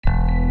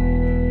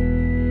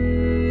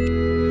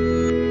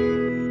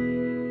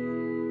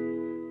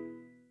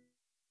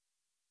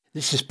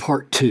This is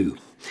part 2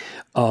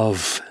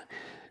 of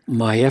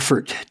my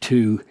effort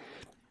to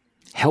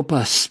help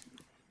us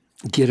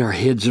get our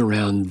heads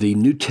around the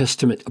New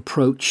Testament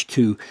approach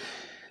to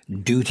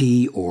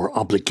duty or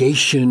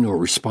obligation or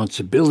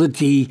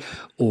responsibility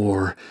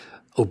or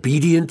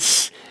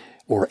obedience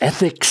or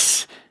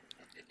ethics.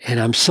 And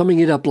I'm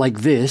summing it up like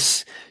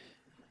this.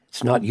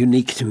 It's not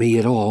unique to me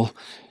at all.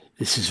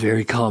 This is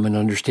very common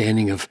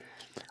understanding of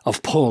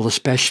Paul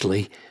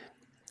especially.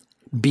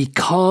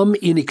 Become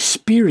in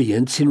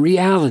experience, in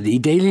reality,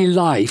 daily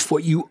life,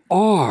 what you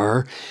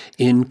are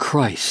in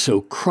Christ.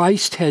 So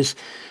Christ has,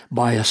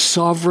 by a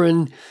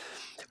sovereign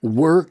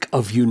work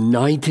of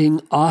uniting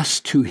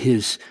us to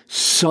his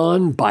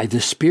Son by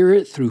the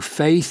Spirit through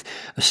faith,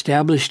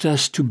 established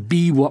us to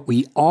be what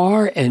we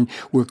are, and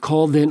we're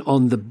called then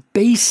on the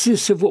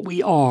basis of what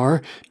we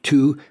are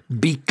to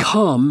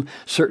become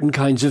certain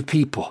kinds of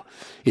people.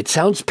 It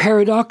sounds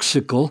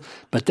paradoxical,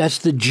 but that's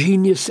the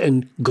genius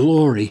and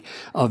glory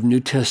of New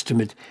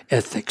Testament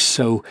ethics.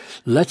 So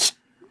let's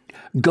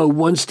go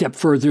one step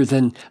further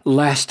than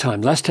last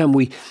time. Last time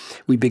we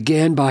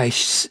began by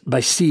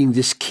seeing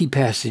this key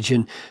passage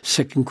in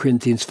 2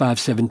 Corinthians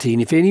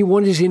 5:17. If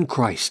anyone is in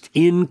Christ,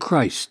 in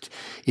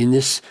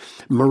this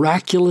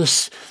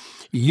miraculous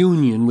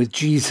union with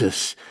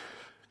Jesus,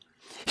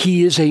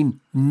 he is a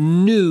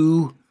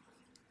new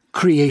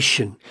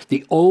creation.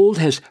 The old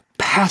has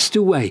passed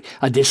away.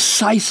 A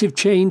decisive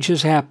change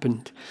has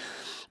happened.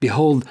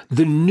 Behold,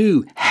 the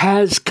new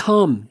has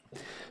come.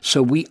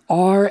 So we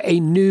are a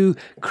new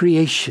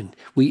creation.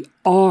 We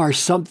are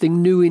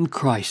something new in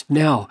Christ.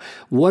 Now,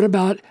 what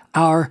about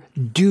our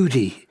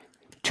duty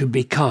to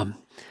become?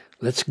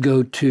 Let's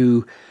go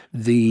to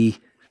the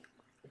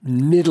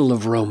middle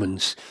of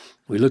Romans.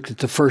 We looked at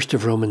the first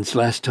of Romans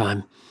last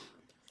time.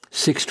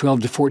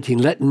 6:12-14.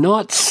 Let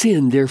not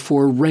sin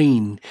therefore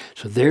reign.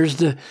 So there's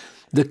the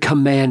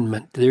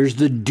commandment, there's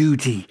the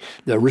duty,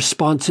 the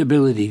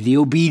responsibility, the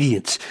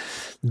obedience.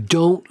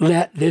 Don't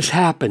let this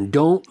happen.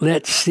 Don't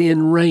let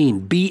sin reign.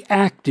 Be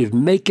active.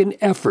 Make an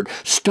effort.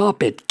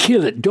 Stop it.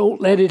 Kill it.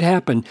 Don't let it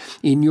happen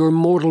in your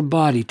mortal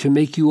body to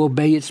make you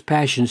obey its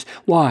passions.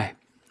 Why?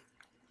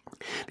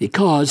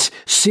 Because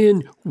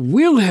sin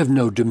will have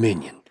no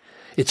dominion.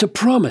 It's a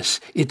promise.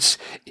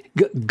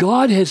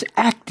 God has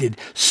acted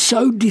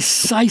so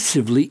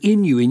decisively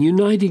in you, in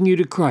uniting you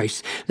to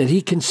Christ, that he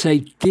can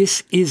say,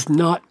 this is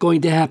not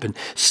going to happen.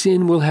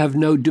 Sin will have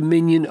no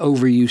dominion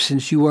over you,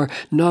 since you are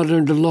not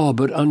under law,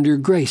 but under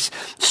grace.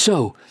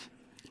 So,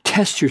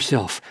 test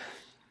yourself.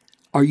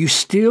 Are you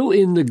still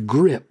in the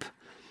grip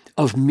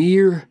of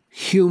mere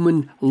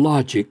human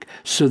logic,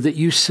 so that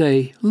you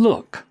say,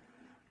 look,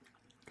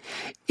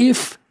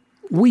 if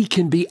we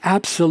can be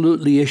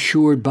absolutely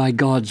assured by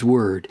God's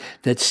word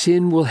that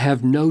sin will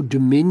have no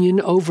dominion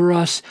over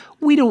us,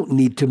 we don't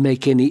need to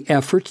make any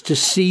efforts to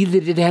see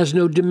that it has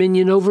no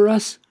dominion over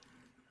us.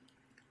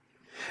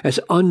 That's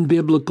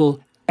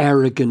unbiblical,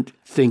 arrogant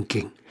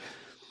thinking.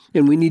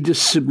 And we need to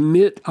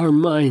submit our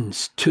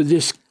minds to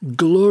this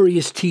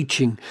glorious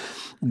teaching.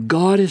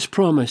 God has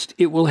promised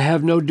it will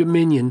have no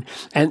dominion.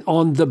 And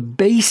on the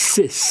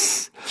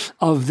basis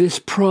of this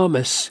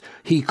promise,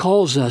 he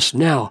calls us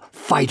now,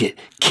 fight it,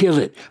 kill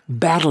it,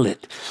 battle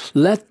it.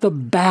 Let the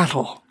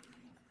battle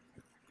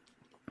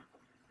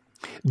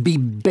be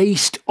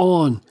based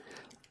on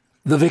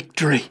the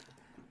victory.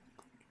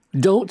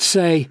 Don't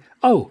say,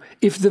 oh,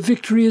 if the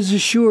victory is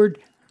assured,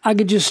 I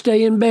could just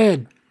stay in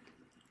bed.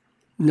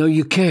 No,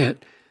 you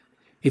can't.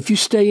 If you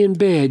stay in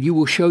bed, you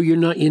will show you're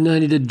not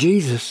united to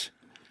Jesus.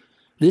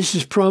 This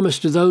is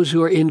promised to those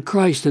who are in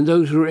Christ, and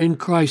those who are in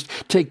Christ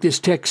take this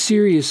text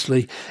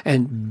seriously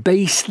and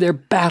base their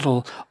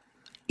battle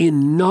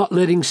in not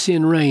letting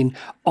sin reign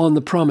on the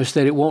promise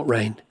that it won't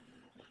reign.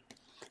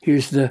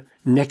 Here's the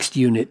next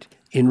unit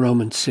in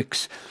Romans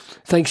 6.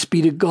 Thanks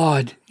be to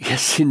God,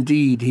 yes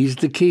indeed, he's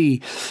the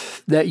key,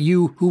 that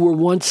you who were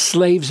once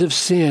slaves of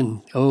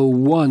sin,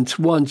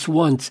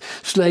 once,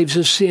 slaves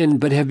of sin,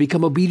 but have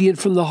become obedient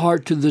from the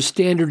heart to the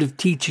standard of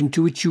teaching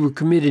to which you were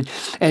committed,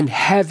 and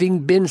having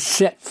been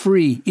set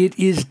free, it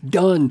is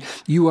done,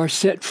 you are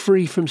set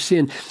free from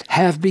sin,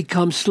 have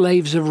become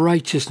slaves of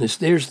righteousness.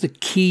 There's the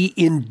key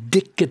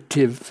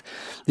indicative.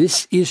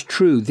 This is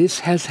true. This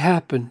has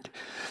happened.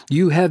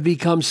 You have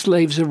become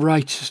slaves of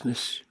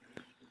righteousness.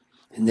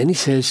 And then he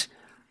says,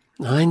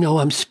 I know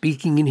I'm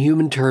speaking in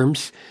human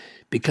terms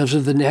because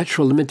of the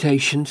natural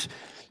limitations.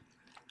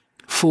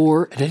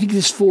 And I think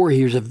this for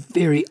here is a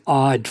very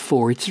odd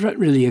for. It's not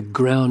really a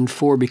ground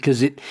for,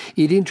 because it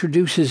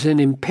introduces an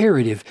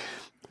imperative.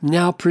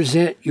 Now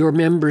present your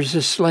members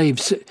as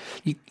slaves.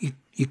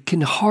 You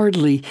can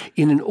hardly,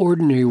 in an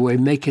ordinary way,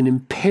 make an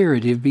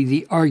imperative be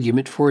the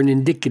argument for an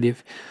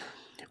indicative.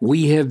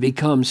 We have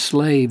become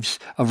slaves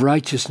of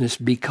righteousness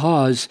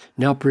because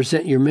now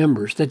present your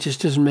members. That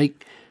just doesn't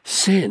make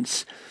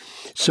sense.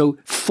 So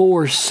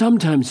for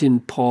sometimes in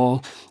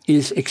Paul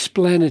is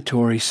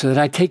explanatory, so that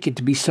I take it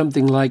to be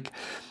something like,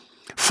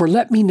 for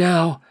let me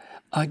now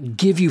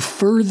give you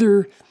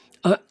further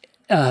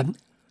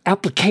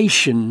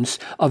applications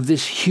of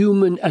this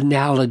human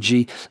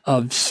analogy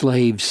of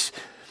slaves.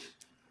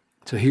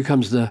 So here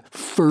comes the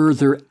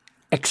further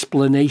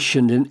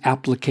explanation and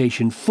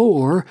application.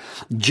 For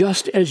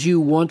just as you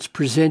once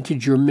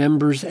presented your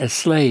members as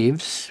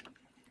slaves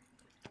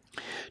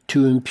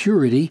to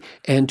impurity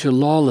and to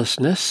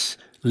lawlessness,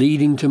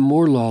 leading to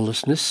more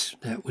lawlessness,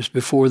 that was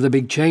before the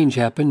big change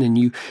happened and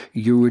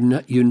you were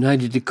not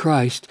united to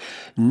Christ.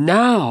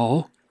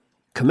 Now,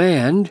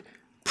 command,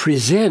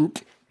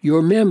 present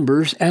your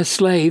members as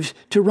slaves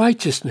to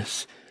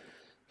righteousness.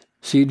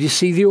 So do you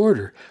see the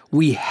order?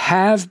 We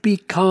have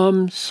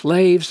become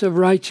slaves of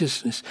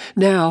righteousness.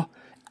 Now,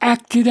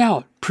 act it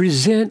out.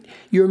 Present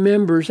your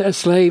members as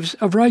slaves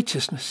of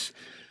righteousness.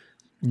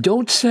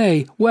 Don't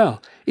say,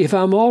 well, if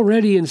I'm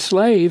already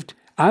enslaved,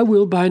 I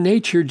will by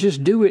nature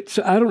just do it,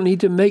 so I don't need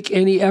to make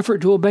any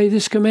effort to obey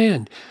this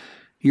command.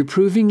 You're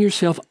proving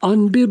yourself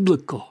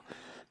unbiblical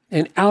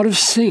and out of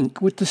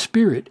sync with the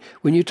Spirit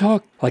when you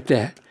talk like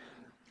that.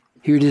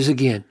 Here it is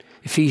again,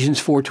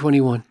 Ephesians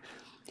 4:21.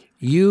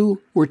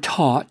 You were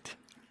taught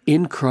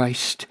in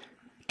Christ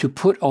to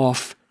put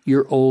off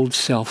your old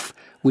self,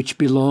 which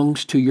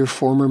belongs to your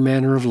former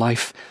manner of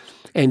life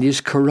and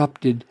is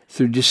corrupted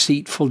through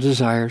deceitful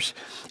desires,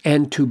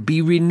 and to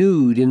be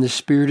renewed in the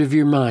spirit of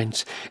your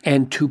minds,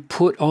 and to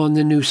put on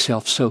the new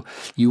self. So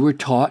you were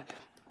taught,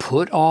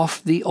 put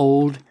off the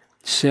old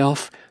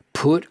self,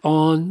 put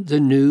on the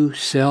new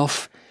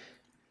self.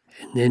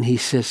 And then he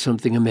says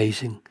something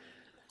amazing.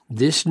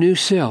 This new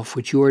self,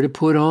 which you are to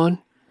put on,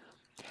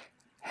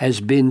 has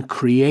been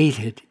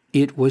created.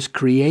 It was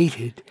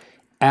created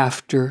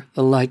after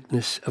the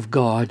likeness of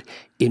God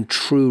in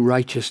true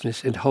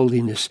righteousness and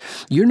holiness.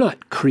 You're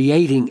not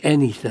creating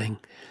anything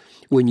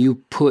when you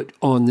put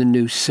on the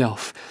new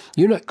self.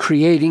 You're not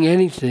creating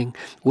anything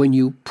when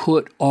you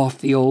put off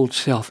the old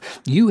self.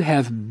 You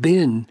have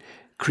been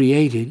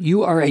created.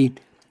 You are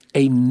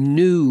a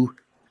new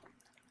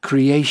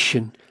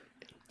creation.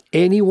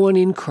 Anyone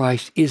in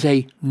Christ is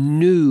a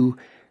new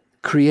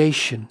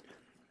creation.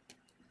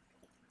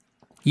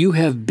 You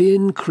have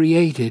been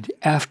created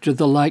after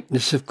the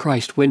likeness of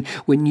Christ.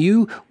 When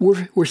you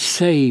were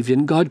saved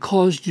and God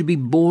caused you to be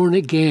born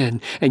again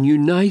and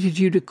united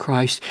you to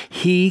Christ,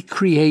 He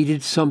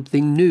created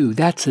something new.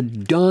 That's a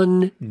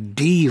done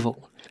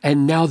deal.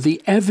 And now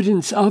the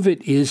evidence of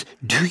it is,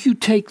 do you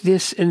take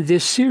this and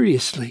this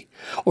seriously?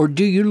 Or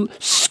do you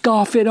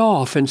scoff it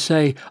off and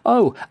say,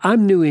 oh,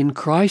 I'm new in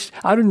Christ.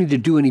 I don't need to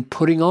do any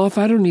putting off.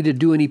 I don't need to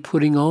do any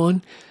putting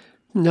on.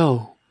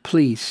 No,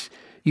 please.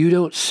 You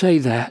don't say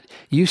that.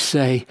 You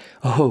say,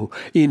 oh,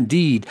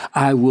 indeed,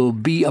 I will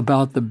be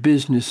about the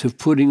business of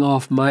putting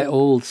off my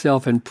old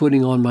self and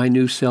putting on my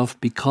new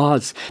self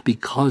because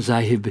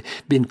I have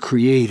been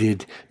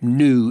created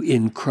new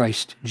in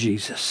Christ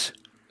Jesus.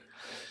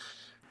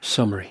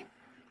 Summary.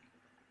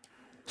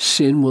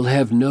 Sin will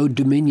have no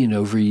dominion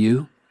over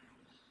you.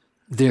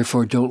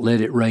 Therefore, don't let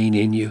it reign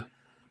in you.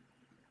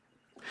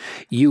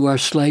 You are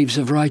slaves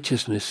of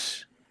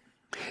righteousness.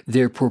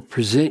 Therefore,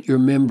 present your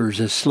members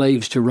as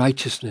slaves to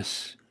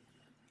righteousness.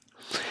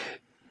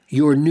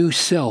 Your new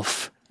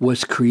self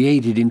was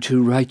created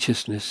into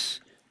righteousness.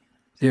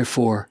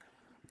 Therefore,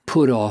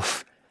 put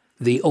off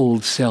the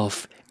old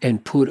self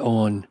and put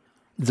on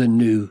the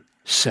new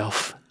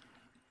self.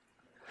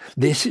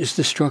 This is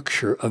the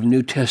structure of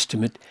New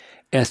Testament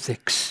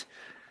ethics.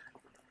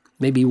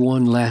 Maybe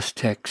one last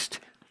text,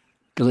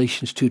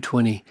 Galatians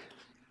 2:20.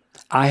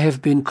 I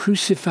have been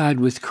crucified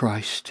with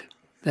Christ.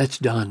 That's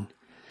done.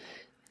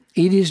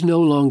 It is no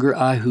longer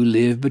I who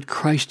live, but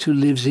Christ who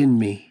lives in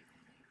me.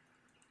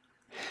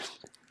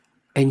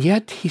 And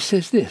yet he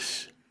says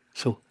this.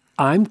 So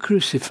I'm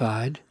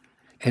crucified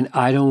and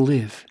I don't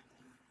live.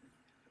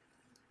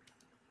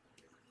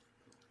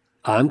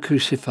 I'm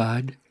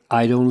crucified,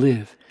 I don't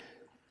live.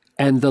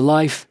 And the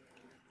life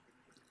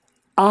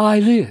I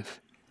live.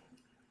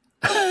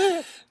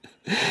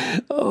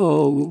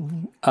 Oh,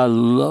 I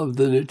love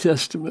the New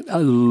Testament. I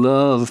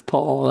love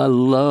Paul. I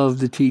love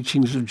the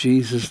teachings of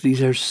Jesus.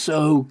 These are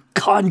so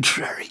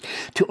contrary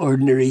to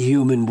ordinary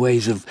human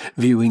ways of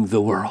viewing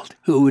the world.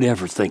 Who would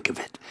ever think of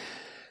it?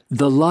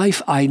 The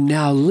life I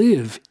now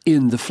live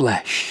in the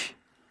flesh,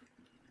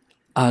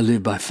 I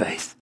live by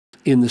faith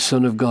in the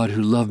Son of God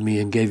who loved me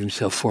and gave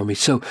himself for me.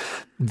 So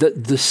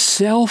the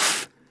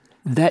self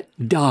that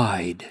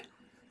died,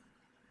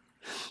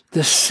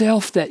 the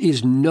self that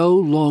is no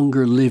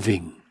longer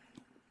living,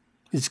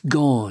 it's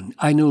gone.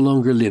 I no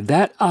longer live.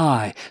 That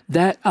I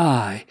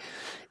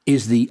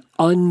is the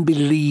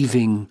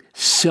unbelieving,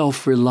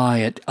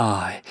 self-reliant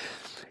I.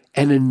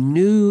 And a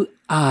new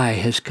I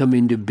has come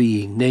into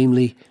being,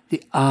 namely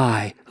the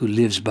I who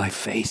lives by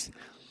faith.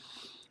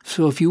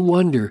 So if you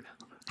wonder,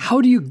 how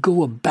do you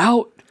go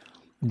about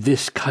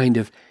this kind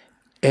of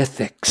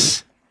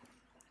ethics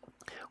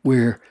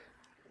where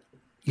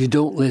you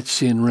don't let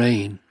sin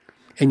reign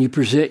and you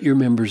present your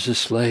members as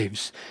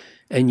slaves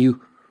and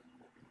you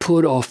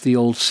put off the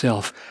old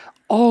self?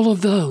 All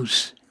of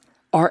those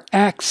are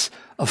acts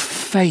of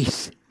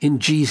faith in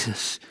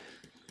Jesus.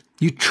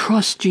 You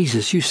trust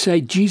Jesus. You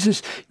say,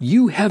 Jesus,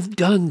 you have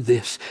done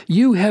this.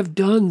 You have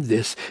done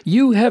this.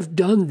 You have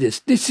done this.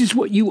 This is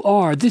what you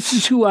are. This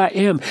is who I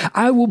am.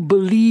 I will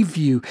believe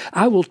you.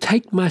 I will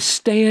take my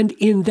stand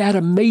in that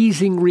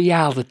amazing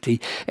reality,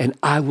 and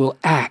I will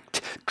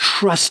act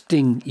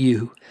trusting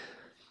you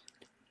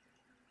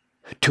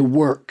to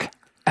work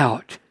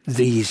out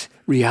these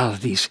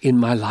realities in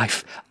my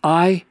life.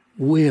 I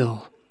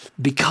will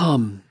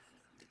become,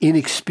 in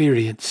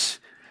experience,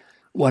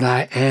 what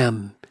I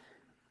am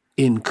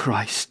in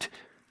Christ.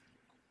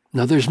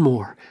 Now there's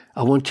more.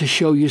 I want to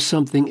show you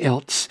something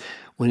else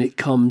when it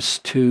comes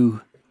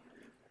to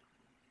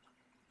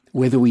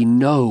whether we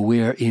know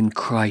we're in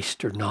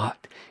Christ or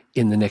not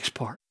in the next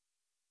part.